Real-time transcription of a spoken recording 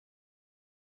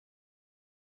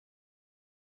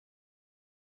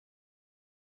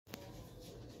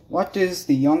What is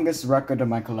the youngest record of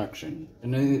my collection?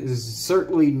 And it is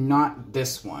certainly not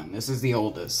this one. This is the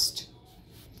oldest.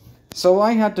 So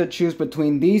I had to choose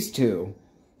between these two,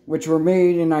 which were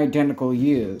made in identical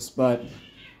years, but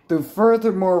through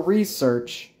furthermore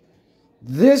research,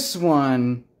 this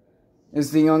one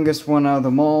is the youngest one out of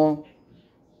them all.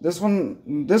 This one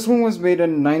was made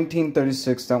in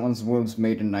 1936, that one was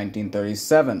made in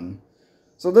 1937.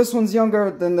 So this one's younger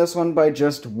than this one by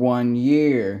just 1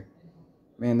 year.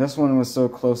 Man, this one was so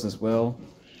close as well.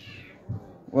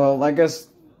 Well, I guess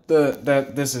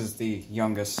this is the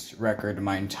youngest record in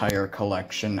my entire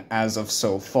collection as of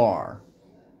so far.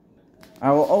 I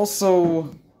will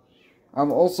also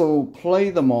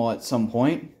play them all at some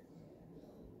point.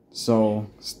 So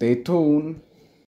stay tuned.